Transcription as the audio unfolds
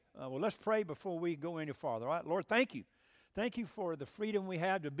Well, let's pray before we go any farther. All right, Lord, thank you. Thank you for the freedom we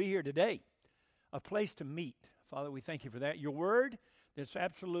have to be here today, a place to meet. Father, we thank you for that. Your word, that's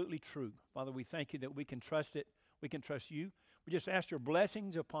absolutely true. Father, we thank you that we can trust it. We can trust you. We just ask your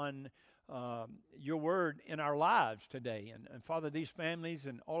blessings upon your word in our lives today. And Father, these families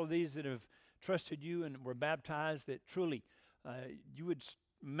and all of these that have trusted you and were baptized, that truly you would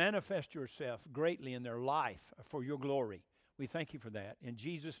manifest yourself greatly in their life for your glory. We thank you for that. In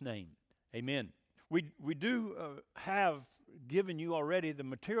Jesus' name, amen. We do have given you already the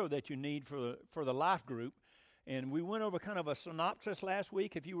material that you need for the life group. And we went over kind of a synopsis last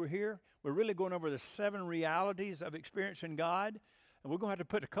week. If you were here, we're really going over the 7 realities of experiencing God. And we're going to have to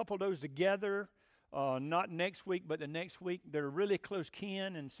put a couple of those together, not next week, but the next week. They're really close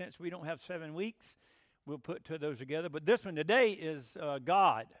kin, and since we don't have 7 weeks, we'll put 2 of those together. But this one today is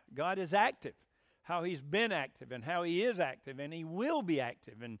God. God is active, how he's been active and how he is active, and he will be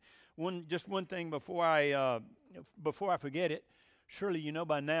active. And one thing before I forget it, surely you know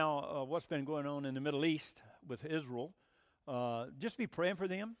by now what's been going on in the Middle East with Israel. Just be praying for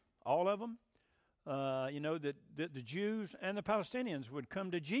them, all of them. That the Jews and the Palestinians would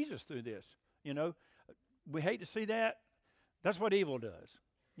come to Jesus through this. We hate to see that. That's what evil does.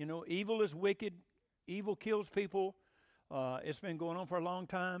 Evil is wicked. Evil kills people. It's been going on for a long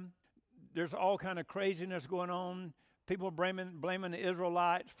time. There's all kind of craziness going on. People blaming the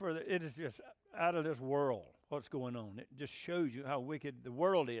Israelites it is just out of this world what's going on. It just shows you how wicked the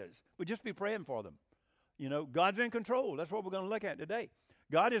world is. But just be praying for them. God's in control. That's what we're going to look at today.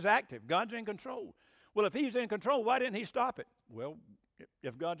 God is active. God's in control. Well, if he's in control, why didn't he stop it? Well,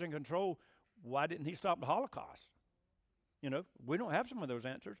 if God's in control, why didn't he stop the Holocaust? We don't have some of those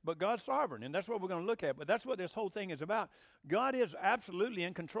answers, but God's sovereign, and that's what we're going to look at. But that's what this whole thing is about. God is absolutely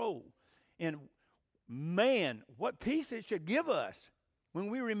in control. And man, what peace it should give us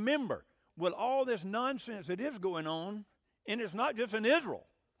when we remember with all this nonsense that is going on, and it's not just in Israel.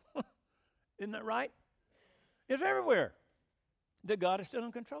 Isn't that right? It's everywhere that God is still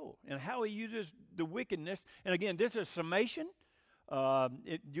in control, and how he uses the wickedness. And again, this is summation.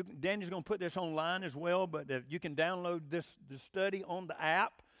 Danny's going to put this online as well, but you can download the study on the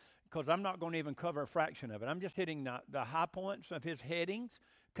app, because I'm not going to even cover a fraction of it. I'm just hitting the high points of his headings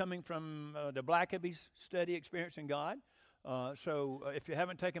coming from the Blackaby's study, Experiencing God. So if you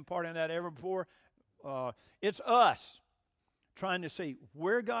haven't taken part in that ever before, it's us trying to see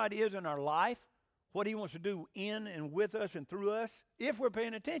where God is in our life, what he wants to do in and with us and through us, if we're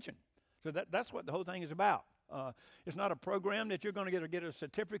paying attention. So that's what the whole thing is about. It's not a program that you're going to get a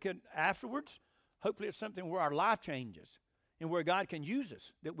certificate afterwards. Hopefully it's something where our life changes and where God can use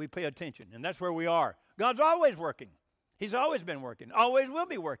us, that we pay attention. And that's where we are. God's always working. He's always been working, always will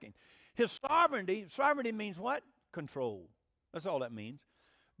be working. His sovereignty means what? Control. That's all that means.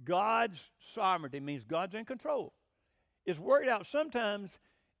 God's sovereignty means God's in control. It's worked out sometimes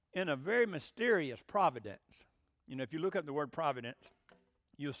in a very mysterious providence. If you look up the word providence,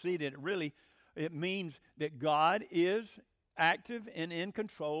 you'll see that it means that God is active and in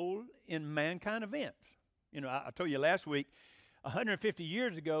control in mankind events. I told you last week, 150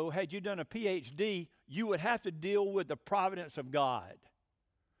 years ago, had you done a PhD, you would have to deal with the providence of God.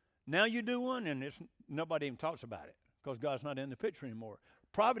 Now you do one, and nobody even talks about it, because God's not in the picture anymore.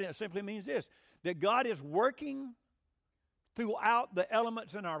 Providence simply means this, that God is working throughout the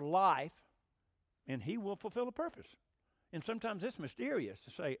elements in our life, and he will fulfill a purpose. And sometimes it's mysterious to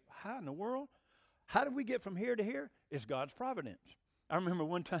say, how in the world? How did we get from here to here? It's God's providence. I remember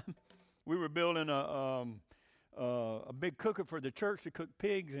one time we were building a big cooker for the church to cook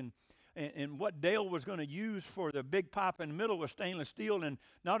pigs, and what Dale was going to use for the big pipe in the middle was stainless steel, and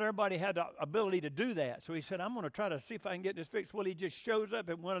not everybody had the ability to do that. So he said, I'm going to try to see if I can get this fixed. Well, he just shows up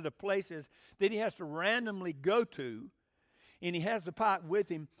at one of the places that he has to randomly go to, and he has the pipe with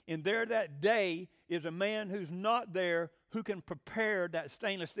him, and there that day is a man who's not there who can prepare that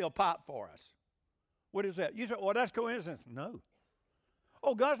stainless steel pipe for us. What is that? You say, well, that's coincidence. No.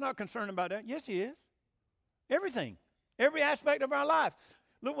 Oh, God's not concerned about that. Yes, he is. Everything. Every aspect of our life.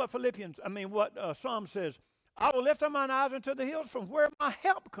 Look what Psalm says. I will lift up mine eyes unto the hills, from where my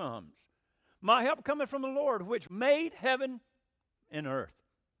help comes. My help cometh from the Lord, which made heaven and earth.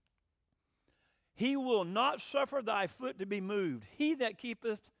 He will not suffer thy foot to be moved. He that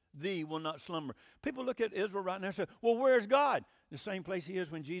keepeth thee will not slumber. People look at Israel right now and say, well, where's God? The same place he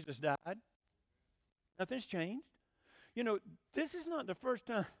is when Jesus died. Nothing's changed. This is not the first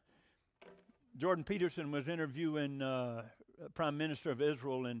time. Jordan Peterson was interviewing Prime Minister of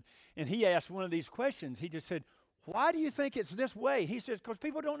Israel, and he asked one of these questions. He just said, why do you think it's this way? He says, because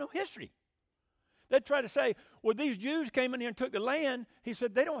people don't know history. They try to say, well, these Jews came in here and took the land. He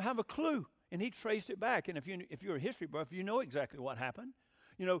said, they don't have a clue. And he traced it back. And if you're a history buff, you know exactly what happened.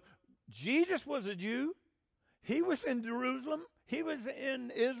 You know, Jesus was a Jew. He was in Jerusalem. He was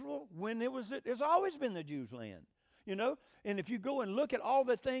in Israel when it's always been the Jews' land. You know, and if you go and look at all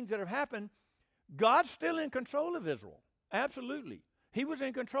the things that have happened, God's still in control of Israel. Absolutely. He was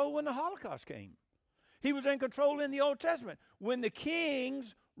in control when the Holocaust came. He was in control in the Old Testament when the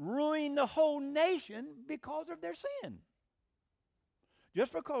kings ruined the whole nation because of their sin.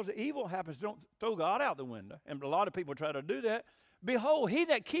 Just because the evil happens, don't throw God out the window. And a lot of people try to do that. Behold, he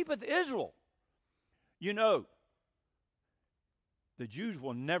that keepeth Israel. You know, the Jews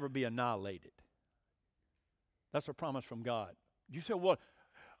will never be annihilated. That's a promise from God. You say, well,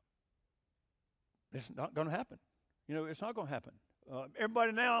 it's not going to happen. You know, it's not going to happen.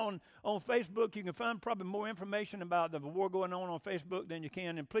 Everybody now on Facebook, you can find probably more information about the war going on Facebook than you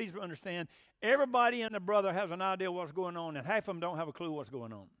can. And please understand, everybody and their brother has an idea what's going on, and half of them don't have a clue what's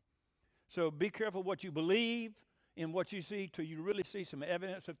going on. So be careful what you believe and what you see till you really see some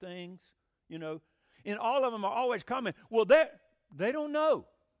evidence of things, you know. And all of them are always coming. Well, they don't know.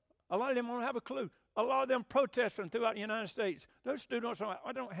 A lot of them don't have a clue. A lot of them protesting throughout the United States. Those students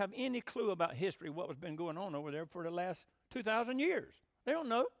don't have any clue about history, what was been going on over there for the last 2,000 years. They don't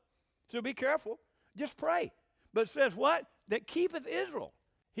know. So be careful. Just pray. But it says what? That keepeth Israel.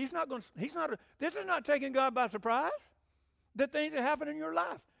 This is not taking God by surprise. The things that happen in your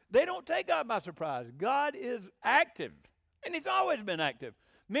life, they don't take God by surprise. God is active, and he's always been active.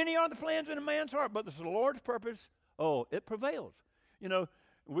 Many are the plans in a man's heart, but this is the Lord's purpose. Oh, it prevails. You know,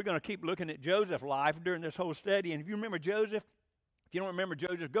 we're going to keep looking at Joseph's life during this whole study. And if you remember Joseph, if you don't remember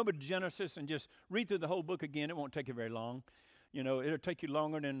Joseph, go to Genesis and just read through the whole book again. It won't take you very long. You know, it'll take you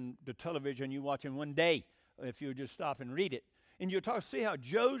longer than the television you watch in one day if you just stop and read it. And you'll see how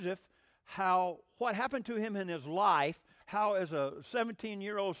Joseph, what happened to him in his life, how as a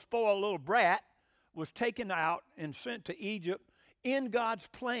 17-year-old spoiled little brat was taken out and sent to Egypt in God's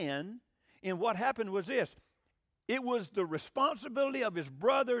plan. And what happened was this. It was the responsibility of his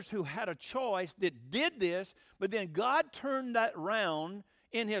brothers who had a choice that did this, but then God turned that around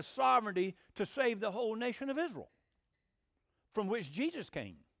in his sovereignty to save the whole nation of Israel, from which Jesus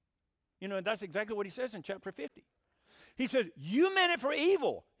came. You know, that's exactly what he says in chapter 50. He says, you meant it for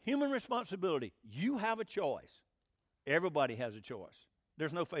evil, human responsibility. You have a choice. Everybody has a choice.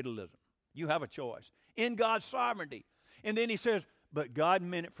 There's no fatalism. You have a choice in God's sovereignty. And then he says, but God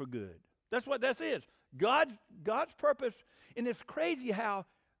meant it for good. That's what that is. God's purpose, and it's crazy how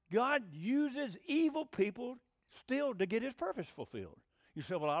God uses evil people still to get his purpose fulfilled. You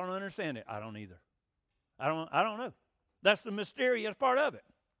say, well, I don't understand it. I don't either. I don't know. That's the mysterious part of it.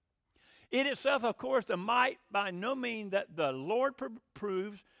 It itself, of course, the might by no means that the Lord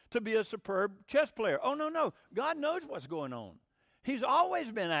proves to be a superb chess player. Oh, no. God knows what's going on. He's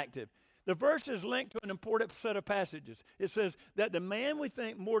always been active. The verse is linked to an important set of passages. It says that the man we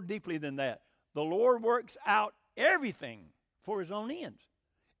think more deeply than that. The Lord works out everything for his own ends,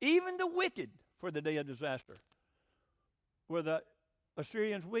 even the wicked for the day of disaster. Were the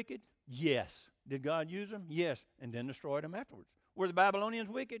Assyrians wicked? Yes. Did God use them? Yes. And then destroyed them afterwards. Were the Babylonians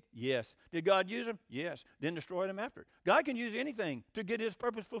wicked? Yes. Did God use them? Yes. Then destroy them after. God can use anything to get his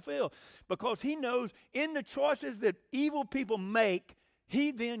purpose fulfilled because he knows in the choices that evil people make,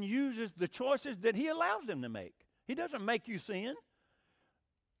 he then uses the choices that he allows them to make. He doesn't make you sin.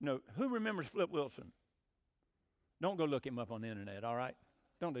 No, who remembers Flip Wilson? Don't go look him up on the internet, all right?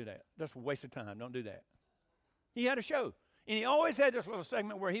 Don't do that. That's a waste of time. Don't do that. He had a show, and he always had this little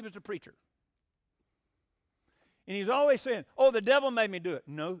segment where he was the preacher. And he's always saying, oh, the devil made me do it.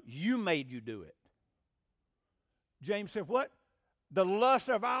 No, you made you do it. James said, what? The lust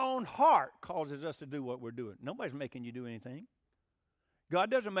of our own heart causes us to do what we're doing. Nobody's making you do anything.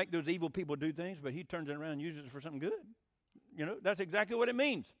 God doesn't make those evil people do things, but he turns it around and uses it for something good. You know, that's exactly what it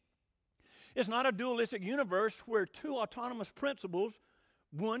means. It's not a dualistic universe where two autonomous principles,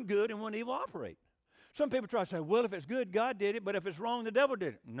 one good and one evil, operate. Some people try to say, well, if it's good, God did it, but if it's wrong, the devil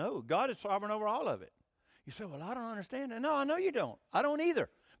did it. No, God is sovereign over all of it. You say, well, I don't understand that. No, I know you don't. I don't either.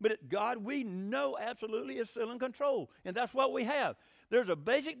 But God, we know absolutely is still in control, and that's what we have. There's a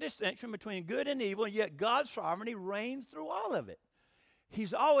basic distinction between good and evil, and yet God's sovereignty reigns through all of it.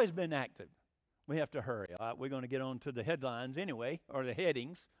 He's always been active. We have to hurry. We're going to get on to the headlines anyway, or the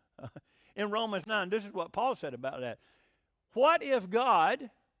headings. In Romans 9, this is what Paul said about that. What if God,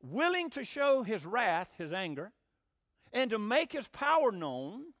 willing to show his wrath, his anger, and to make his power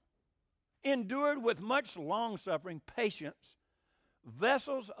known, endured with much long-suffering, patience,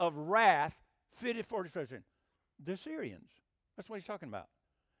 vessels of wrath fitted for destruction? The Syrians. That's what he's talking about.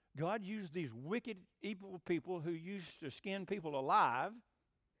 God used these wicked, evil people who used to skin people alive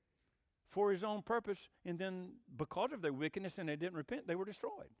for his own purpose, and then because of their wickedness and they didn't repent, they were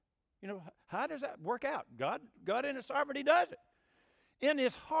destroyed. You know, how does that work out? God in his sovereignty does it. In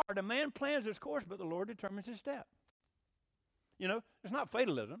his heart, a man plans his course, but the Lord determines his step. You know, it's not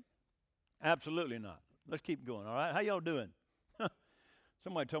fatalism. Absolutely not. Let's keep going, all right? How y'all doing?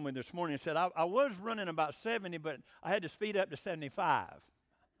 Somebody told me this morning, said, I was running about 70, but I had to speed up to 75.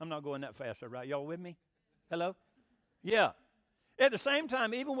 I'm not going that fast, right? Y'all with me? Hello? Yeah. At the same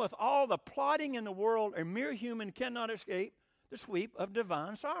time, even with all the plotting in the world, a mere human cannot escape the sweep of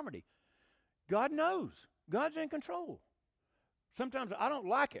divine sovereignty. God knows. God's in control. Sometimes I don't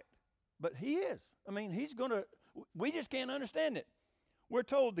like it, but he is. I mean, he's going to, we just can't understand it. We're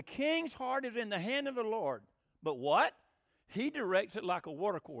told the king's heart is in the hand of the Lord. But what? He directs it like a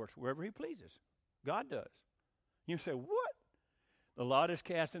watercourse wherever he pleases. God does. You say, what? The lot is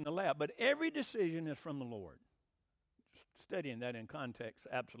cast in the lap. But every decision is from the Lord. Studying that in context,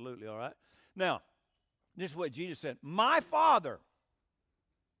 absolutely, all right? Now, this is what Jesus said. My Father,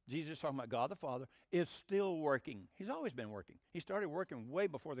 Jesus talking about God the Father, is still working. He's always been working. He started working way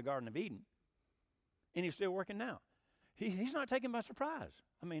before the Garden of Eden. And he's still working now. He's not taken by surprise.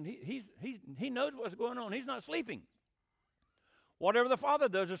 I mean, he knows what's going on. He's not sleeping. Whatever the Father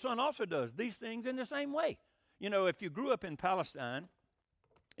does, the Son also does. These things in the same way. You know, if you grew up in Palestine,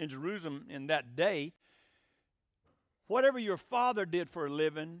 in Jerusalem in that day, whatever your father did for a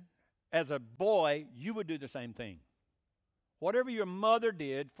living, as a boy, you would do the same thing. Whatever your mother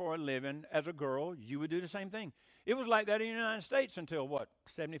did for a living as a girl, you would do the same thing. It was like that in the United States until,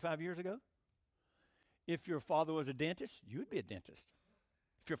 75 years ago? If your father was a dentist, you would be a dentist.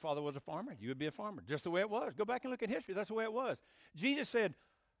 If your father was a farmer, you would be a farmer. Just the way it was. Go back and look at history. That's the way it was. Jesus said,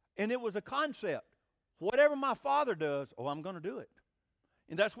 and it was a concept, whatever my Father does, I'm going to do it.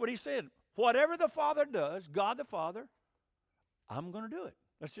 And that's what he said. Whatever the Father does, God the Father, I'm going to do it.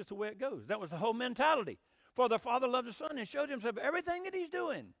 That's just the way it goes. That was the whole mentality. For the Father loved the Son and showed himself everything that he's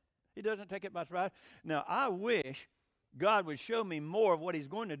doing. He doesn't take it by surprise. Now, I wish God would show me more of what he's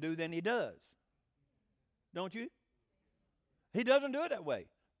going to do than he does. Don't you? He doesn't do it that way.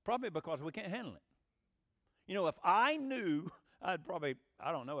 Probably because we can't handle it. You know, if I knew, I'd probably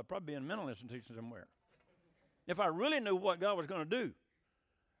be in a mental institution somewhere. If I really knew what God was going to do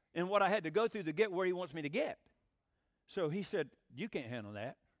and what I had to go through to get where he wants me to get. So he said, you can't handle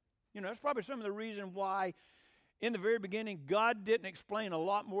that. You know, that's probably some of the reason why in the very beginning God didn't explain a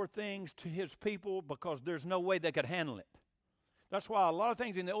lot more things to his people because there's no way they could handle it. That's why a lot of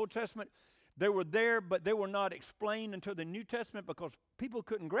things in the Old Testament, they were there, but they were not explained until the New Testament because people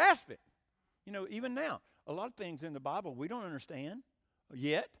couldn't grasp it. You know, even now, a lot of things in the Bible we don't understand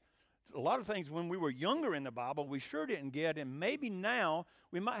yet. A lot of things when we were younger in the Bible we sure didn't get, and maybe now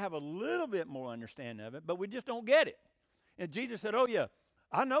we might have a little bit more understanding of it, but we just don't get it. And Jesus said, oh yeah,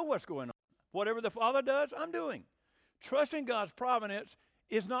 I know what's going on. Whatever the Father does, I'm doing. Trusting God's providence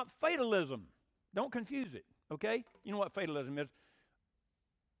is not fatalism. Don't confuse it, okay? You know what fatalism is?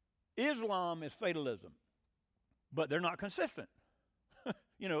 Islam is fatalism, but they're not consistent.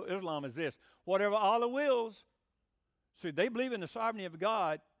 You know, Islam is this. Whatever Allah wills. So they believe in the sovereignty of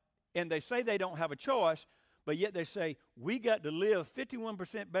God, and they say they don't have a choice, but yet they say, we got to live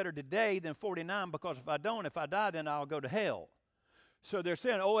 51% better today than 49 because if I die, then I'll go to hell. So they're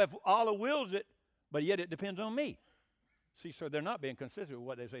saying, if Allah wills it, but yet it depends on me. See, so they're not being consistent with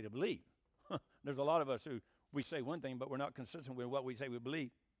what they say to believe. There's a lot of us who we say one thing, but we're not consistent with what we say we believe.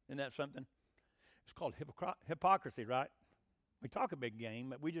 Isn't that something? It's called hypocrisy, right? We talk a big game,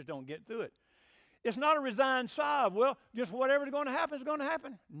 but we just don't get through it. It's not a resigned sigh of, just whatever's going to happen is going to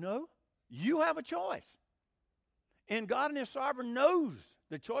happen. No, you have a choice. And God in his sovereign knows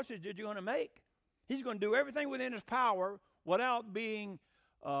the choices that you're going to make. He's going to do everything within his power without being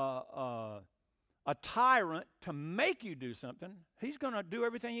a tyrant to make you do something. He's going to do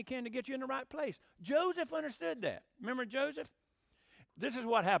everything he can to get you in the right place. Joseph understood that. Remember Joseph? This is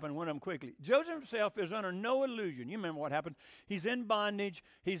what happened, one of them quickly. Joseph himself is under no illusion. You remember what happened. He's in bondage.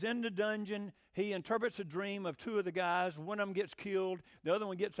 He's in the dungeon. He interprets a dream of two of the guys. One of them gets killed. The other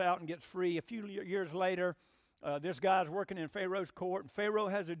one gets out and gets free. A few years later, this guy's working in Pharaoh's court, and Pharaoh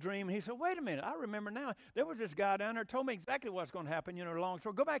has a dream. And he said, wait a minute, I remember now. There was this guy down there told me exactly what's going to happen, long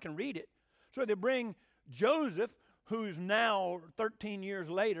story. Go back and read it. So they bring Joseph, who's now 13 years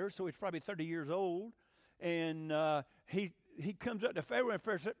later, so he's probably 30 years old, and he comes up to Pharaoh, and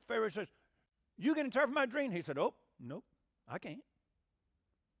Pharaoh says, you can interpret my dream. He said, nope, I can't.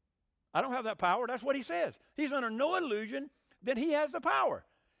 I don't have that power. That's what he says. He's under no illusion that he has the power.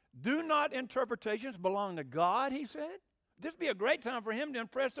 Do not interpretations belong to God, he said? This would be a great time for him to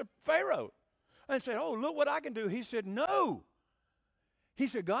impress the Pharaoh. And said, oh, look what I can do. He said, no. He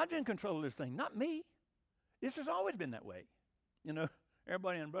said, God's in control of this thing, not me. This has always been that way. You know,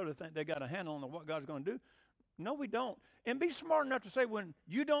 everybody and brother think they got a handle on what God's going to do. No, we don't. And be smart enough to say when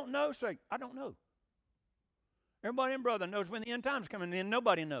you don't know, say, I don't know. Everybody and brother knows when the end time's coming in.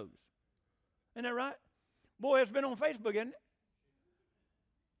 Nobody knows. Isn't that right? Boy, it's been on Facebook, isn't it?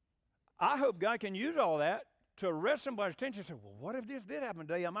 I hope God can use all that to arrest somebody's attention and say, well, what if this did happen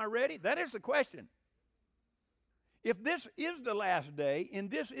today? Am I ready? That is the question. If this is the last day, and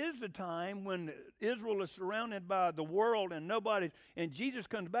this is the time when Israel is surrounded by the world and nobody, and Jesus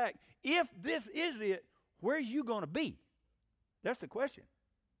comes back, if this is it, where are you going to be? That's the question.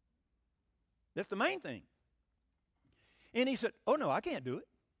 That's the main thing. And he said, oh, no, I can't do it.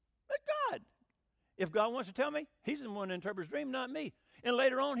 That's God. If God wants to tell me, he's the one that interprets dreams, not me. And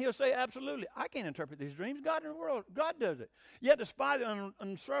later on, he'll say, absolutely, I can't interpret these dreams. God in the world, God does it. Yet despite the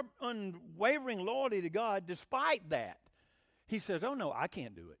unwavering loyalty to God, despite that, he says, oh, no, I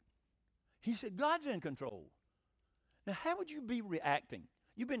can't do it. He said, God's in control. Now, how would you be reacting?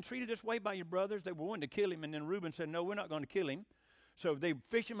 You've been treated this way by your brothers. They were wanting to kill him, and then Reuben said, no, we're not going to kill him. So they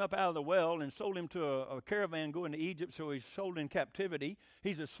fished him up out of the well and sold him to a caravan going to Egypt, so he's sold in captivity.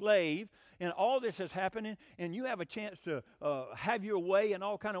 He's a slave, and all this is happening, and you have a chance to have your way in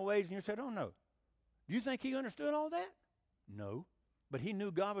all kind of ways, and you said, oh, no. Do you think he understood all that? No, but he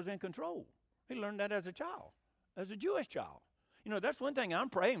knew God was in control. He learned that as a child, as a Jewish child. You know, that's one thing I'm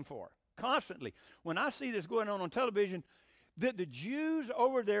praying for constantly. When I see this going on television, that the Jews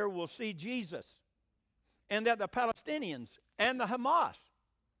over there will see Jesus, and that the Palestinians and the Hamas,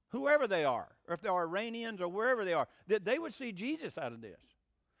 whoever they are, or if they're Iranians or wherever they are, that they would see Jesus out of this.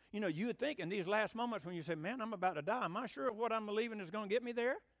 You know, you would think in these last moments when you say, man, I'm about to die, am I sure of what I'm believing is going to get me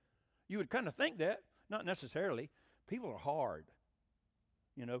there? You would kind of think that. Not necessarily. People are hard.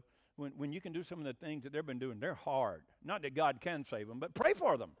 You know, when you can do some of the things that they've been doing, they're hard. Not that God can save them, but pray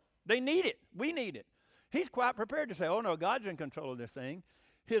for them. They need it. We need it. He's quite prepared to say, oh, no, God's in control of this thing.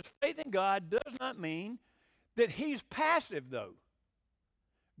 His faith in God does not mean that he's passive, though.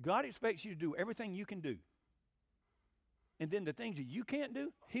 God expects you to do everything you can do. And then the things that you can't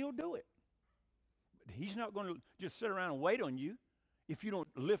do, he'll do it. But he's not going to just sit around and wait on you if you don't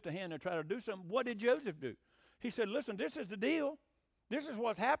lift a hand and try to do something. What did Joseph do? He said, listen, this is the deal. This is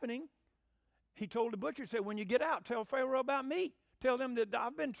what's happening. He told the butcher, he said, when you get out, tell Pharaoh about me. Tell them that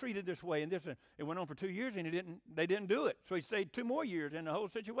I've been treated this way. And this. It went on for 2 years, and they didn't do it. So he stayed 2 more years in the whole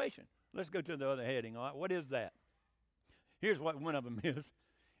situation. Let's go to the other heading. All right, what is that? Here's what one of them is.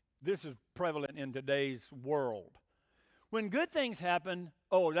 This is prevalent in today's world. When good things happen,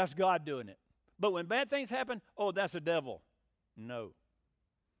 oh, that's God doing it. But when bad things happen, oh, that's the devil. No.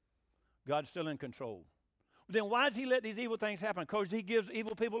 God's still in control. Then why does he let these evil things happen? Because he gives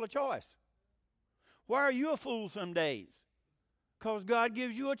evil people a choice. Why are you a fool some days? Because God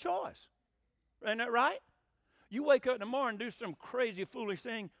gives you a choice. Isn't that right? You wake up in the morning and do some crazy, foolish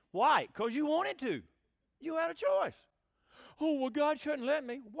thing. Why? Because you wanted to. You had a choice. Oh, well, God shouldn't let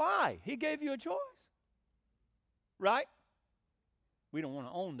me. Why? He gave you a choice. Right? We don't want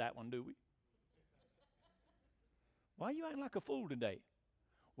to own that one, do we? Why are you acting like a fool today?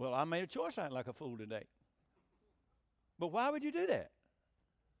 Well, I made a choice to act like a fool today. But why would you do that?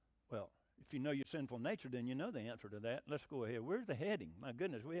 Well, if you know your sinful nature, then you know the answer to that. Let's go ahead. Where's the heading? My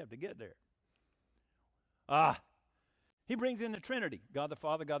goodness, we have to get there. He brings in the Trinity. God the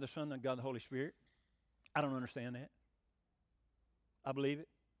Father, God the Son, and God the Holy Spirit. I don't understand that. I believe it.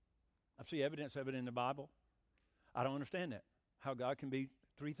 I see evidence of it in the Bible. I don't understand that. How God can be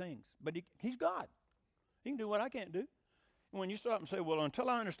 3 things. But he's God. He can do what I can't do. And when you stop and say, well, until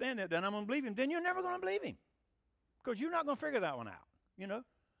I understand that, then I'm going to believe him, then you're never going to believe him. Because you're not going to figure that one out, you know.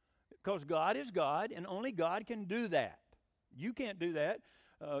 Because God is God, and only God can do that. You can't do that.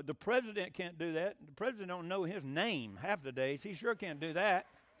 The president can't do that. The president don't know his name half the days. He sure can't do that.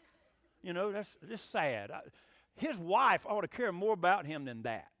 You know, that's just sad. His wife ought to care more about him than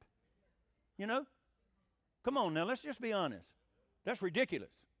that. You know? Come on now, let's just be honest. That's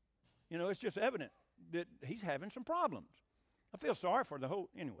ridiculous. You know, it's just evident that he's having some problems. I feel sorry for the whole,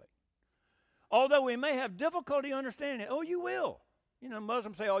 anyway. Although we may have difficulty understanding it, oh, you will. You know,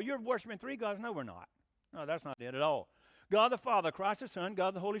 Muslims say, oh, you're worshiping 3 gods. No, we're not. No, that's not it at all. God the Father, Christ the Son,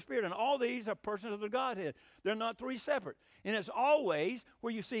 God the Holy Spirit. And all these are persons of the Godhead. They're not 3 separate. And it's always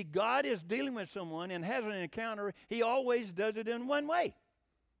where you see God is dealing with someone and has an encounter, he always does it in one way.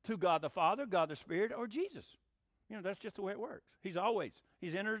 To God the Father, God the Spirit, or Jesus. You know, that's just the way it works. He's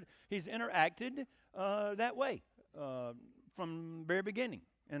interacted that way from the very beginning.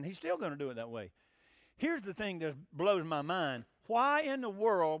 And he's still going to do it that way. Here's the thing that blows my mind. Why in the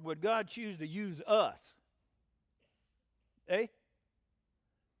world would God choose to use us? Eh?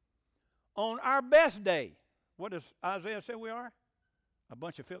 On our best day. What does Isaiah say we are? A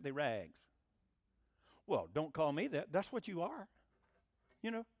bunch of filthy rags. Well, don't call me that. That's what you are.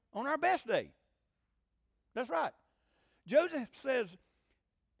 You know, on our best day. That's right. Joseph says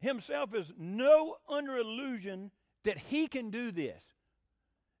himself is no under illusion that he can do this.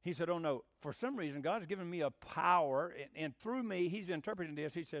 He said, oh no, for some reason God's given me a power, and through me he's interpreting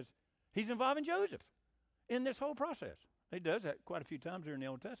this. He says he's involving Joseph in this whole process. He does that quite a few times here in the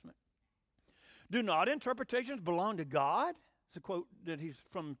Old Testament. Do not interpretations belong to God? It's a quote that he's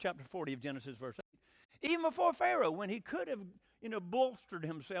from chapter 40 of Genesis, verse 8. Even before Pharaoh, when he could have, bolstered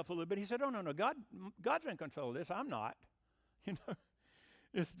himself a little bit, he said, oh, no, God's in control of this. I'm not.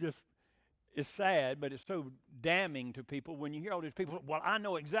 It's sad, but it's so damning to people when you hear all these people, well, I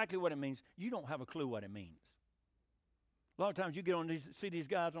know exactly what it means. You don't have a clue what it means. A lot of times you get on see these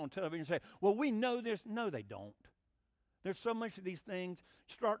guys on television and say, well, we know this. No, they don't. There's so much of these things.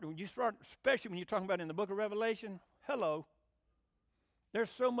 You start, especially when you're talking about in the book of Revelation, hello. There's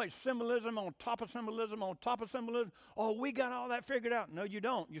so much symbolism on top of symbolism on top of symbolism. Oh, we got all that figured out. No, you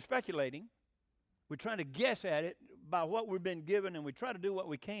don't. You're speculating. We're trying to guess at it by what we've been given, and we try to do what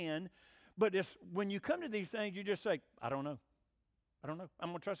we can. But when you come to these things, you just say, I don't know. I don't know. I'm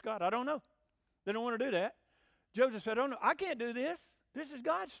going to trust God. I don't know. They don't want to do that. Joseph said, oh, no, I can't do this. This is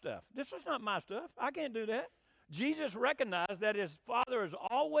God's stuff. This is not my stuff. I can't do that. Jesus recognized that his Father is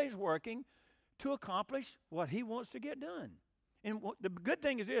always working to accomplish what he wants to get done. And the good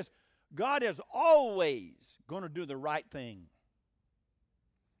thing is this, God is always going to do the right thing.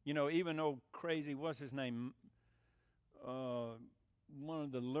 Even though crazy, what's his name? One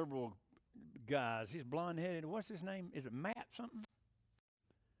of the liberal guys, he's blonde-headed. What's his name? Is it Matt something?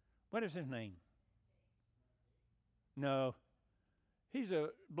 What is his name? No. He's a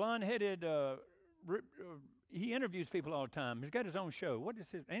blonde-headed, he interviews people all the time. He's got his own show. What is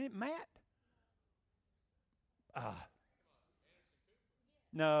his, ain't it Matt?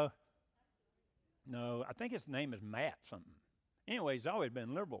 No, I think his name is Matt something. Anyway, he's always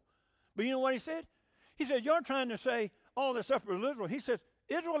been liberal. But you know what he said? He said, you're trying to say all this stuff with Israel. He says,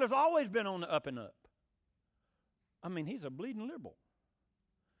 Israel has always been on the up and up. I mean, he's a bleeding liberal.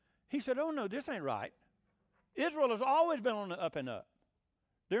 He said, oh, no, this ain't right. Israel has always been on the up and up.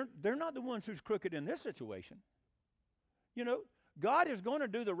 They're not the ones who's crooked in this situation. God is going to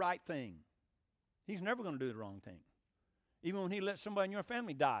do the right thing. He's never going to do the wrong thing. Even when he lets somebody in your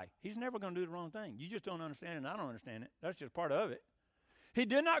family die, he's never going to do the wrong thing. You just don't understand it, and I don't understand it. That's just part of it. He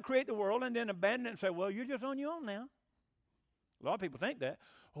did not create the world and then abandon it and say, well, you're just on your own now. A lot of people think that.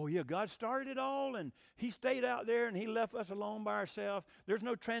 Oh, yeah, God started it all, and he stayed out there, and he left us alone by ourselves. There's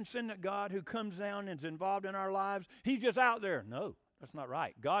no transcendent God who comes down and is involved in our lives. He's just out there. No, that's not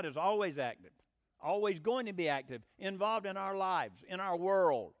right. God is always active, always going to be active, involved in our lives, in our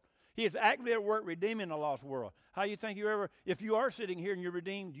world. He is actively at work redeeming the lost world. How you think if you are sitting here and you're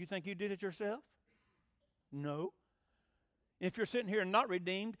redeemed, do you think you did it yourself? No. If you're sitting here and not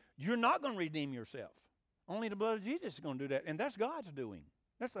redeemed, you're not going to redeem yourself. Only the blood of Jesus is going to do that, and that's God's doing.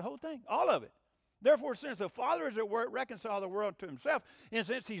 That's the whole thing, all of it. Therefore, since the Father is at work, reconcile the world to himself, and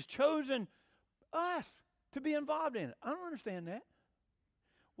since he's chosen us to be involved in it. I don't understand that.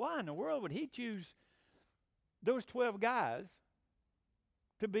 Why in the world would he choose those 12 guys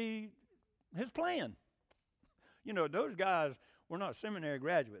to be his plan? Those guys were not seminary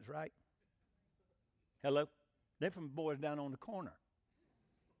graduates, right? Hello? They're from boys down on the corner.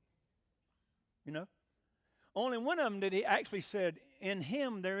 Only one of them did he actually said, in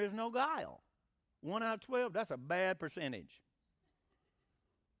him there is no guile. 1 out of 12, that's a bad percentage.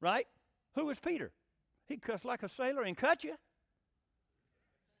 Right? Who was Peter? He cussed like a sailor and cut you.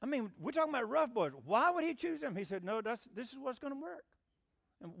 I mean, we're talking about rough boys. Why would he choose them? He said, no, this is what's going to work.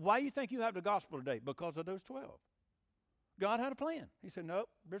 And why do you think you have the gospel today? Because of those 12. God had a plan. He said, nope,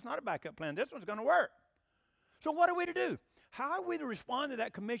 there's not a backup plan. This one's going to work. So what are we to do? How are we to respond to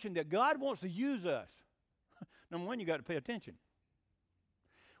that commission that God wants to use us? Number one, you got to pay attention.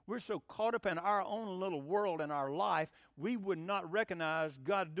 We're so caught up in our own little world and our life, we would not recognize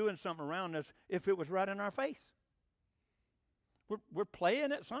God doing something around us if it was right in our face. We're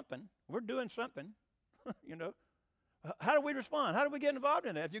playing at something. We're doing something, How do we respond? How do we get involved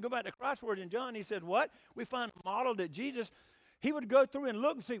in that? If you go back to Christ's words in John, he said what? We find a model that Jesus, he would go through and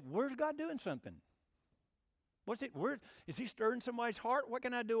look and see, where's God doing something? Where is he stirring somebody's heart? What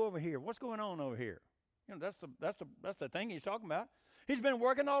can I do over here? What's going on over here? That's the thing he's talking about. He's been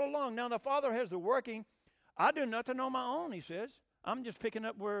working all along. Now the Father has the working. I do nothing on my own, he says. I'm just picking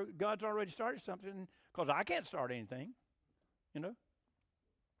up where God's already started something because I can't start anything, you know.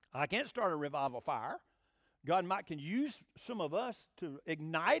 I can't start a revival fire. God can use some of us to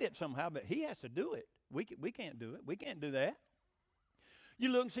ignite it somehow, but he has to do it. We can't do it. We can't do that. You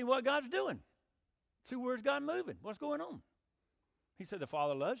look and see what God's doing. See where's God moving. What's going on? He said, the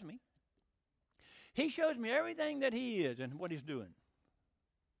Father loves me. He shows me everything that he is and what he's doing.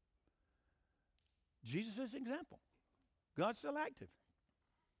 Jesus is an example. God's still active.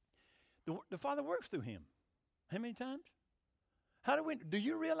 The Father works through him. How many times? Do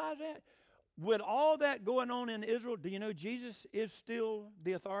you realize that? With all that going on in Israel, do you know Jesus is still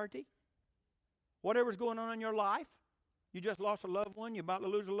the authority? Whatever's going on in your life, you just lost a loved one, you're about to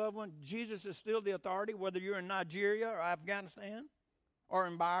lose a loved one, Jesus is still the authority, whether you're in Nigeria or Afghanistan or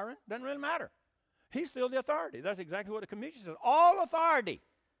in Byron, doesn't really matter. He's still the authority. That's exactly what the commission says. All authority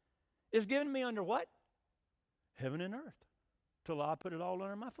is given me under what? Heaven and earth. Till I put it all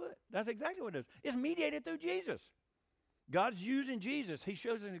under my foot. That's exactly what it is. It's mediated through Jesus. God's using Jesus. He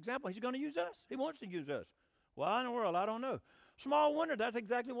shows an example. He's going to use us. He wants to use us. Why in the world? I don't know. Small wonder, that's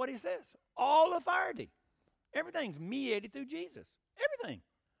exactly what he says. All authority. Everything's mediated through Jesus. Everything.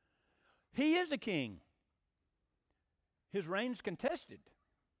 He is the king. His reign's contested,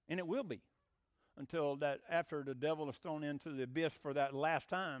 and it will be until that after the devil is thrown into the abyss for that last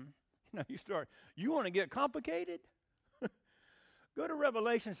time. You want to get complicated? Go to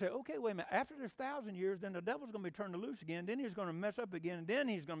Revelation and say, okay, wait a minute. After this 1,000 years, then the devil's going to be turned loose again. Then he's going to mess up again. And then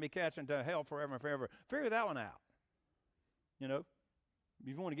he's going to be cast into hell forever and forever. Figure that one out. You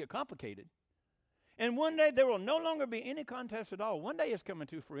want to get complicated. And one day there will no longer be any contest at all. One day it's coming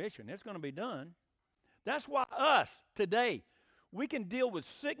to fruition. It's going to be done. That's why us today, we can deal with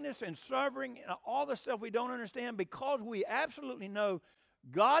sickness and suffering and all the stuff we don't understand because we absolutely know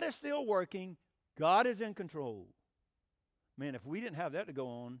God is still working. God is in control. Man, if we didn't have that to go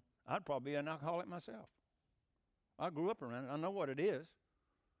on, I'd probably be an alcoholic myself. I grew up around it. I know what it is.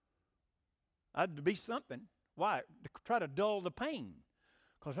 I'd be something. Why? To try to dull the pain.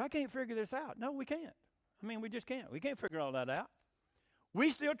 Because I can't figure this out. No, we can't. We just can't. We can't figure all that out. We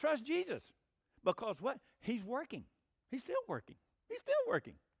still trust Jesus. Because what? He's working. He's still working. He's still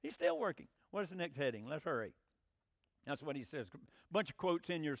working. He's still working. What is the next heading? Let's hurry. That's what he says. A bunch of quotes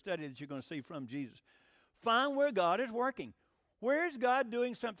in your study that you're going to see from Jesus. Find where God is working. Where is God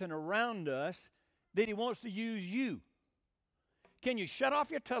doing something around us that he wants to use you? Can you shut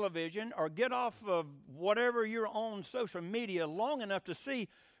off your television or get off of whatever you're on social media long enough to see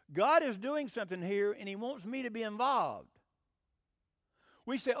God is doing something here and he wants me to be involved?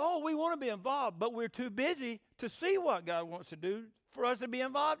 We say, oh, we want to be involved, but we're too busy to see what God wants to do for us to be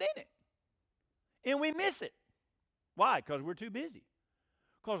involved in it. And we miss it. Why? Because we're too busy.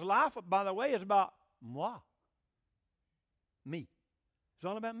 Because life, by the way, is about moi. Me. It's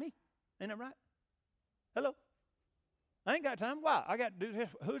all about me. Ain't that right? Hello? I ain't got time. Why? I got to do this.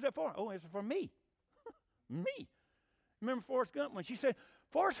 Who's that for? Oh, it's for me. Me. Remember Forrest Gump when she said,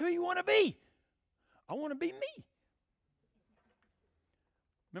 Forrest, who you want to be? I want to be me.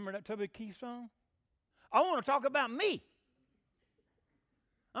 Remember that Toby Keith song? I want to talk about me.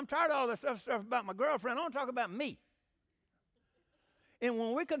 I'm tired of all this stuff about my girlfriend. I want to talk about me. And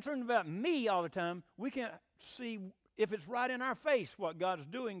when we're concerned about me all the time, we can't see if it's right in our face what God's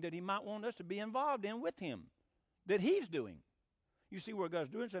doing that he might want us to be involved in with him, that he's doing. You see where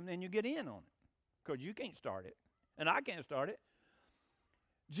God's doing something, and you get in on it because you can't start it, and I can't start it.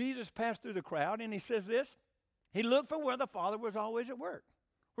 Jesus passed through the crowd, and he says this. He looked for where the Father was always at work,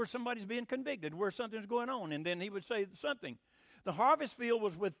 where somebody's being convicted, where something's going on, and then he would say something. The harvest field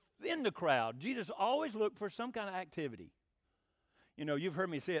was within the crowd. Jesus always looked for some kind of activity. You've heard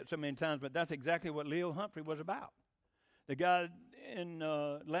me say it so many times, but that's exactly what Leo Humphrey was about. The guy in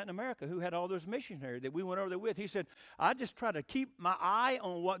Latin America who had all those missionaries that we went over there with, he said, I just try to keep my eye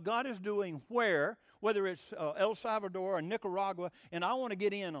on what God is doing whether it's El Salvador or Nicaragua, and I want to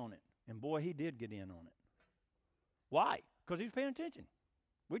get in on it. And boy, he did get in on it. Why? Because he's paying attention.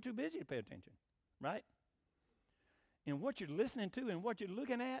 We're too busy to pay attention, right? And what you're listening to and what you're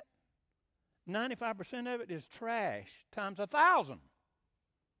looking at, 95% of it is trash times 1,000.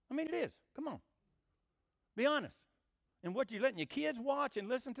 It is. Come on. Be honest. And what you're letting your kids watch and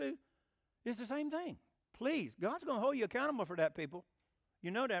listen to is the same thing. Please, God's going to hold you accountable for that, people.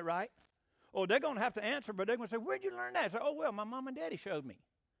 You know that, right? Oh, they're going to have to answer, but they're going to say, where'd you learn that? I say, oh, well, my mom and daddy showed me.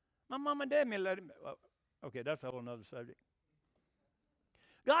 My mom and dad let him. Well, okay, that's a whole other subject.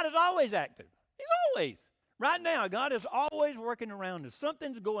 God is always active. He's always. Right now, God is always working around us.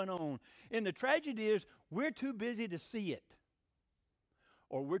 Something's going on. And the tragedy is we're too busy to see it.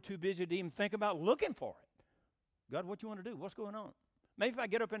 Or we're too busy to even think about looking for it. God, what you want to do? What's going on? Maybe if I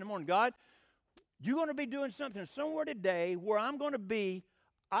get up in the morning, God, you're going to be doing something somewhere today where I'm going to be.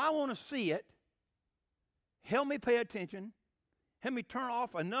 I want to see it. Help me pay attention. Help me turn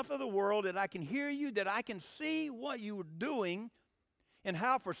off enough of the world that I can hear you, that I can see what you are doing, and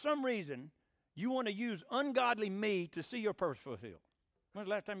how for some reason you want to use ungodly me to see your purpose fulfilled. When's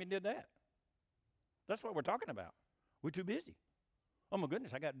the last time you did that? That's what we're talking about. We're too busy. Oh my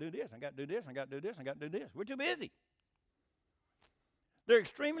goodness, I got to do this, I got to do this, I got to do this, I got to do this. We're too busy. They're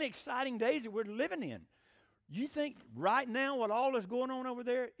extremely exciting days that we're living in. You think right now what all is going on over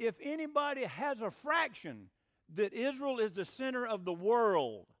there, if anybody has a fraction that Israel is the center of the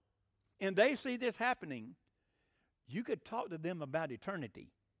world, and they see this happening, you could talk to them about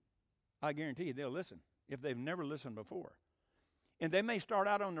eternity. I guarantee you they'll listen if they've never listened before. And they may start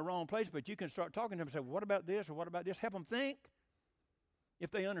out on the wrong place, but you can start talking to them and say, what about this or what about this? Help them think.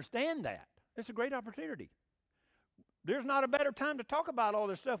 If they understand that, it's a great opportunity. There's not a better time to talk about all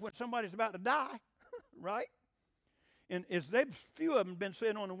this stuff when somebody's about to die, right? And as few of them been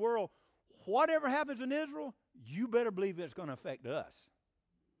saying on the world, whatever happens in Israel, you better believe it's going to affect us.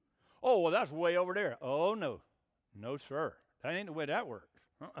 Oh, well, that's way over there. Oh, no. No, sir. That ain't the way that works.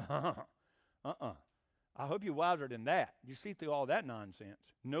 I hope you're wiser than that. You see through all that nonsense.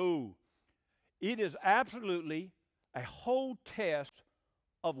 No. It is absolutely a whole test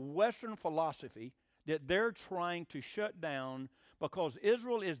of Western philosophy that they're trying to shut down because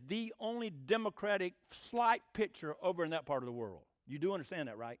Israel is the only democratic slight picture over in that part of the world. You do understand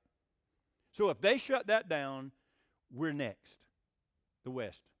that, right? So if they shut that down, we're next. The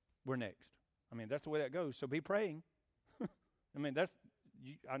West, we're next. I mean, that's the way that goes. So be praying. I mean,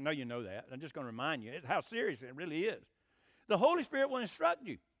 I know you know that. I'm just going to remind you. It's how serious it really is. The Holy Spirit will instruct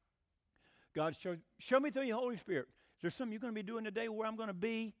you. God, show me through your Holy Spirit. Is there something you're going to be doing today where I'm going to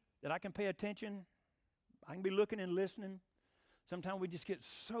be that I can pay attention? I can be looking and listening. Sometimes we just get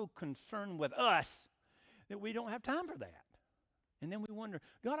so concerned with us that we don't have time for that. And then we wonder,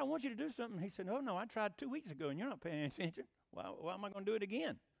 God, I want you to do something. He said, oh, no, I tried 2 weeks ago, and you're not paying attention. Why am I going to do it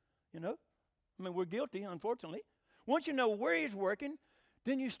again? You know? I mean, we're guilty, unfortunately. Once you know where he's working,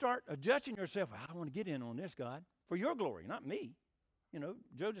 then you start adjusting yourself. I want to get in on this, God, for your glory, not me. You know,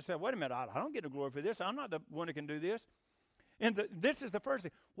 Joe just said, wait a minute, I don't get the glory for this. I'm not the one that can do this. And this is the first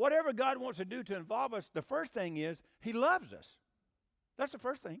thing. Whatever God wants to do to involve us, the first thing is he loves us. That's the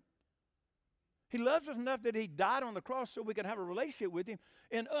first thing. He loves us enough that he died on the cross so we can have a relationship with him,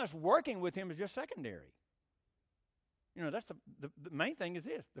 and us working with him is just secondary. You know, that's the main thing is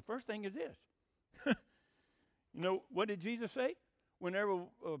this. The first thing is this. You know, what did Jesus say? Whenever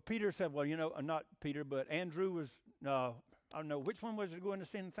Peter said, well, you know, not Peter, but Andrew was, I don't know, which one was it going to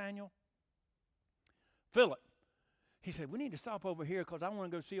see Nathaniel? Philip. He said, we need to stop over here because I want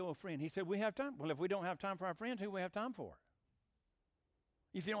to go see old friend. He said, we have time. Well, if we don't have time for our friends, who do we have time for?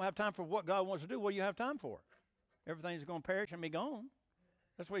 If you don't have time for what God wants to do, what do you have time for? Everything's going to perish and be gone.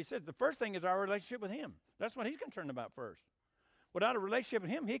 That's what he said. The first thing is our relationship with him. That's what he's concerned about first. Without a relationship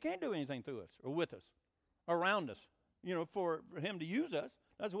with him, he can't do anything through us or with us or around us, you know, for him to use us.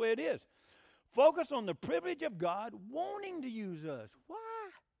 That's the way it is. Focus on the privilege of God wanting to use us. Why?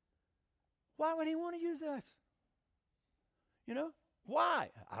 Why would he want to use us? You know,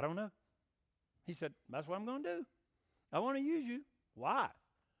 why? I don't know. He said, that's what I'm going to do. I want to use you. Why?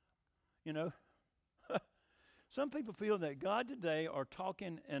 You know, some people feel that God today are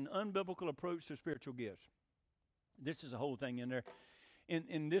talking an unbiblical approach to spiritual gifts. This is the whole thing in there.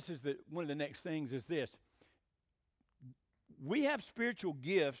 And this is one of the next things is this. We have spiritual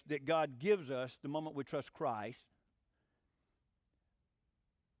gifts that God gives us the moment we trust Christ.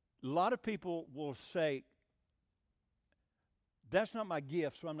 A lot of people will say, that's not my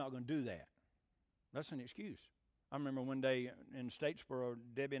gift, so I'm not going to do that. That's an excuse. I remember one day in Statesboro,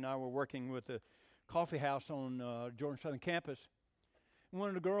 Debbie and I were working with a coffee house on Georgia Southern campus. And one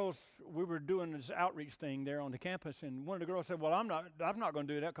of the girls, we were doing this outreach thing there on the campus, and one of the girls said, well, I'm not going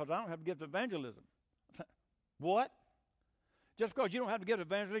to do that because I don't have the gift of evangelism. What? Just because you don't have the gift of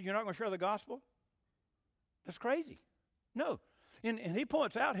evangelism, you're not going to share the gospel? That's crazy. No. And he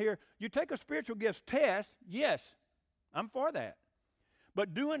points out here, you take a spiritual gifts test, yes, I'm for that.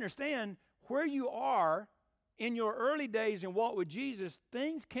 But do understand where you are in your early days in walk with Jesus,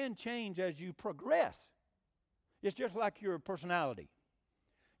 things can change as you progress. It's just like your personality.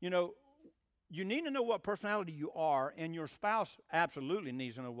 You know, you need to know what personality you are, and your spouse absolutely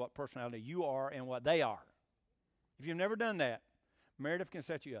needs to know what personality you are and what they are. If you've never done that, Meredith can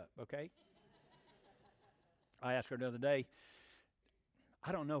set you up, okay? I asked her the other day,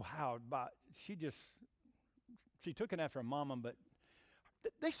 I don't know how, but she took it after her mama, but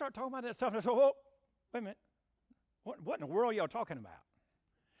they start talking about that stuff, and I said, oh, wait a minute. What in the world are y'all talking about?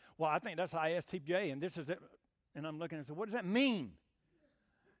 Well, I think that's ISTJ, and this is it. And I'm looking and said, what does that mean?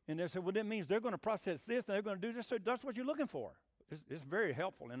 And they said, well, that means they're going to process this, and they're going to do this. So that's what you're looking for. It's very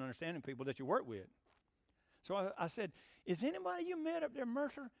helpful in understanding people that you work with. So I said, is anybody you met up there,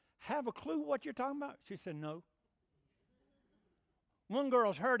 Mercer, have a clue what you're talking about? She said, no. One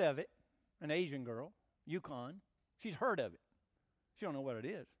girl's heard of it, an Asian girl, Yukon. She's heard of it. She don't know what it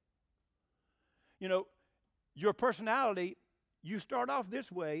is. You know, your personality, you start off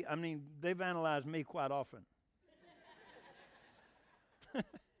this way. I mean, they've analyzed me quite often.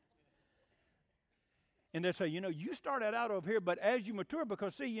 And they say, you know, you started out over here, but as you mature,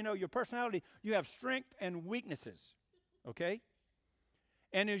 because see, you know, your personality, you have strength and weaknesses, okay?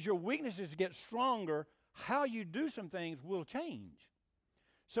 And as your weaknesses get stronger, how you do some things will change.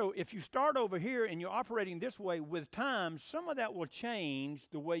 So if you start over here and you're operating this way, with time, some of that will change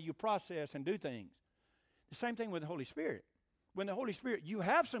the way you process and do things. The same thing with the Holy Spirit. When the Holy Spirit, you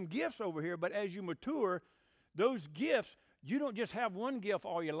have some gifts over here, but as you mature, those gifts, you don't just have one gift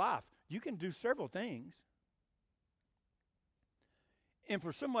all your life. You can do several things. And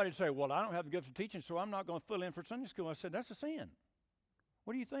for somebody to say, well, I don't have the gift of teaching, so I'm not going to fill in for Sunday school, I said, that's a sin.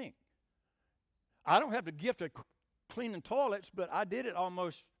 What do you think? I don't have the gift of cleaning toilets, but I did it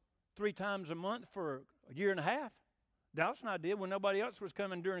almost 3 times a month for a year and a half. Dallas and I did when nobody else was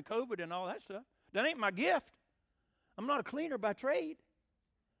coming during COVID and all that stuff. That ain't my gift. I'm not a cleaner by trade.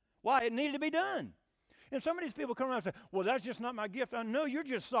 Why? It needed to be done. And some of these people come around and say, well, that's just not my gift. I know you're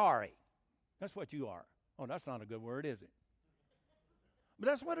just sorry. That's what you are. Oh, that's not a good word, is it? But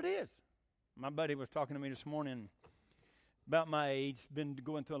that's what it is. My buddy was talking to me this morning about my age, been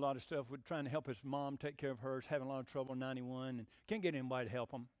going through a lot of stuff with trying to help his mom take care of hers, having a lot of trouble, 91, and can't get anybody to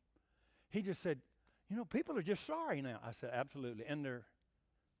help him. He just said, you know, people are just sorry now. I said, absolutely. And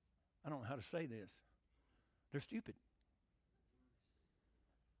I don't know how to say this, they're stupid.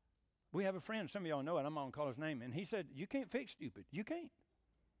 We have a friend, some of y'all know it, I'm not going to call his name, and he said, you can't fix stupid. You can't.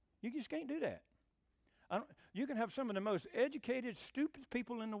 You just can't do that. You can have some of the most educated, stupid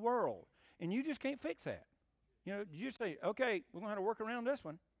people in the world, and you just can't fix that. You know, you just say, okay, we're going to have to work around this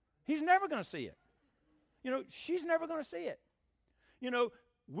one. He's never going to see it. You know, she's never going to see it. You know,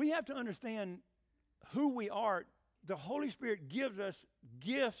 we have to understand who we are. The Holy Spirit gives us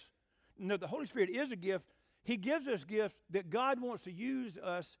gifts. No, the Holy Spirit is a gift. He gives us gifts that God wants to use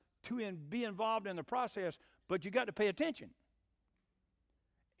us to be involved in the process, but you got to pay attention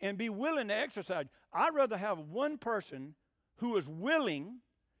and be willing to exercise. I'd rather have one person who is willing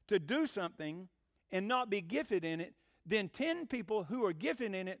to do something and not be gifted in it than 10 people who are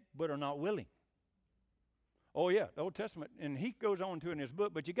gifted in it but are not willing. Oh, yeah, the Old Testament, and he goes on to in his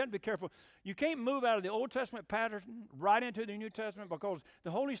book, but you got to be careful. You can't move out of the Old Testament pattern right into the New Testament because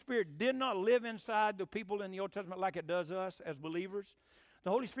the Holy Spirit did not live inside the people in the Old Testament like it does us as believers. The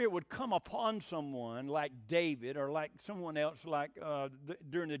Holy Spirit would come upon someone like David or like someone else like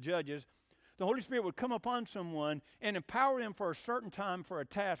during the Judges. The Holy Spirit would come upon someone and empower them for a certain time for a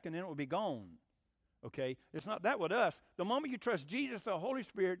task, and then it would be gone. Okay? It's not that with us. The moment you trust Jesus, the Holy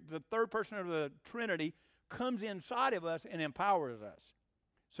Spirit, the third person of the Trinity, comes inside of us and empowers us.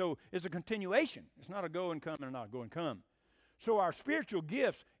 So it's a continuation. It's not a go and come and not go and come. So our spiritual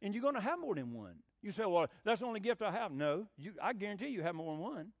gifts, and you're going to have more than one. You say, well, that's the only gift I have. No, I guarantee you have more than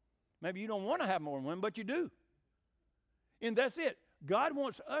one. Maybe you don't want to have more than one, but you do. And that's it. God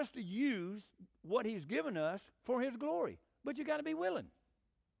wants us to use what he's given us for his glory. But you got to be willing.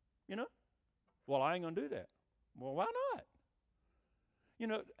 You know? Well, I ain't going to do that. Well, why not? You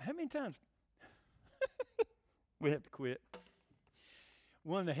know, how many times? We have to quit.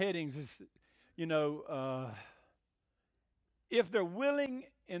 One of the headings is, you know, if they're willing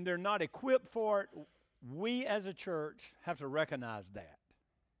and they're not equipped for it, we as a church have to recognize that.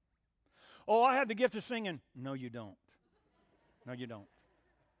 Oh, I have the gift of singing. No, you don't. No, you don't.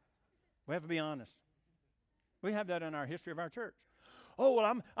 We have to be honest. We have that in our history of our church. Oh, well,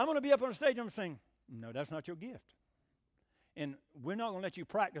 I'm going to be up on the stage and I'm sing. No, that's not your gift. And we're not going to let you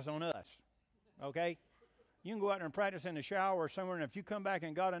practice on us. Okay? You can go out there and practice in the shower or somewhere, and if you come back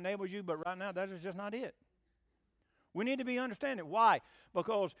and God enables you, but right now, that is just not it. We need to be understanding. Why?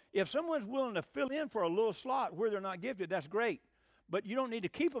 Because if someone's willing to fill in for a little slot where they're not gifted, that's great. But you don't need to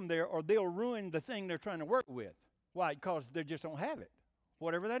keep them there or they'll ruin the thing they're trying to work with. Why? Because they just don't have it,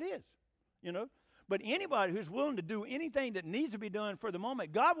 whatever that is, you know. But anybody who's willing to do anything that needs to be done for the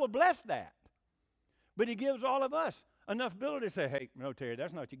moment, God will bless that. But he gives all of us enough ability to say, hey, no, Terry,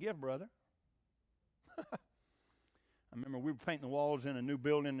 that's not your gift, brother. I remember we were painting the walls in a new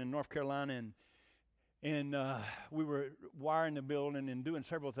building in North Carolina, and we were wiring the building and doing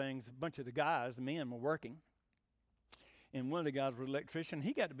several things. A bunch of the guys, the men, were working. And one of the guys was an electrician.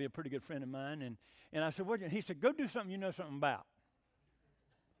 He got to be a pretty good friend of mine. And I said, what? He said, go do something you know something about.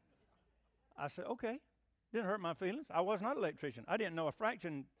 I said, okay. Didn't hurt my feelings. I was not an electrician. I didn't know a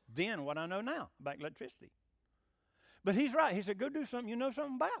fraction then what I know now about electricity. But he's right. He said, go do something you know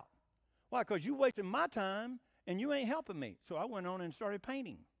something about. Why? Because you wasting my time and you ain't helping me. So I went on and started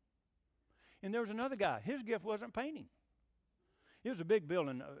painting. And there was another guy. His gift wasn't painting. It was a big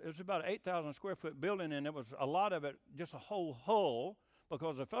building. It was about an 8,000 square foot building, and it was a lot of it just a whole hull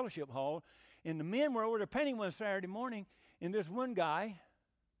because of fellowship hall. And the men were over there painting one Saturday morning, and this one guy,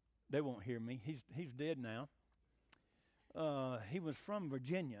 they won't hear me. He's dead now. He was from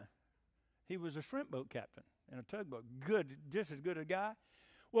Virginia. He was a shrimp boat captain in a tugboat. Good, just as good a guy.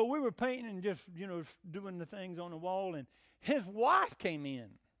 Well, we were painting and just, doing the things on the wall, and his wife came in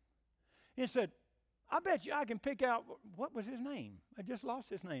and said, I bet you I can pick out, what was his name? I just lost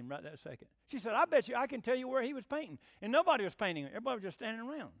his name right that second. She said, I bet you I can tell you where he was painting. And nobody was painting. Everybody was just standing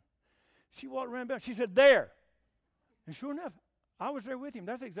around. She walked around back. She said, there. And sure enough, I was there with him.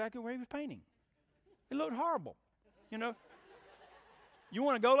 That's exactly where he was painting. It looked horrible, You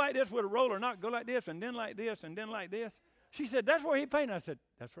want to go like this with a roller, not go like this, and then like this, and then like this. She said, that's where he painted. I said,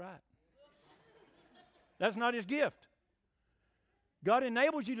 that's right. That's not his gift. God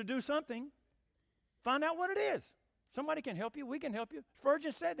enables you to do something. Find out what it is. Somebody can help you. We can help you.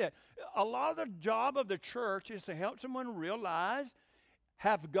 Spurgeon said that. A lot of the job of the church is to help someone realize,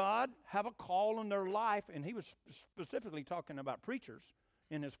 have God have a call on their life. And he was specifically talking about preachers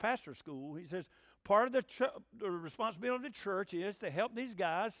in his pastor school. He says, part of the responsibility of the church is to help these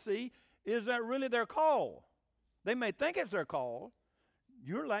guys see, is that really their call? They may think it's their call.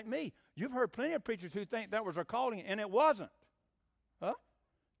 You're like me. You've heard plenty of preachers who think that was their calling, and it wasn't. Huh?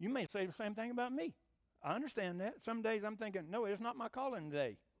 You may say the same thing about me. I understand that. Some days I'm thinking, no, it's not my calling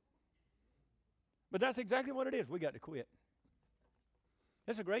today. But that's exactly what it is. We got to quit.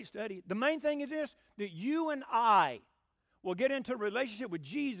 It's a great study. The main thing is this, that you and I will get into a relationship with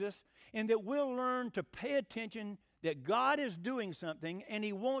Jesus, and that we'll learn to pay attention that God is doing something, and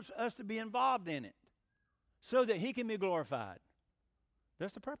he wants us to be involved in it so that he can be glorified.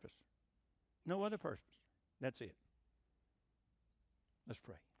 That's the purpose. No other purpose. That's it. Let's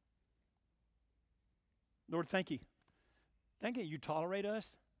pray. Lord, thank you. Thank you tolerate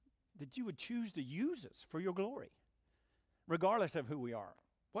us, that you would choose to use us for your glory, regardless of who we are,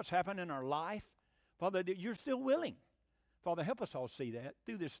 what's happened in our life. Father, that you're still willing. Father, help us all see that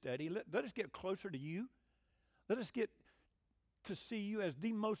through this study. Let us get closer to you. Let us get to see you as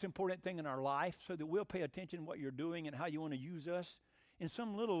the most important thing in our life so that we'll pay attention to what you're doing and how you want to use us in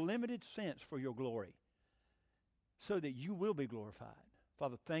some little limited sense for your glory so that you will be glorified.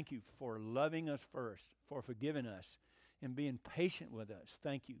 Father, thank you for loving us first, for forgiving us, and being patient with us.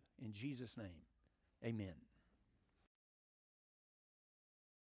 Thank you. In Jesus' name, amen.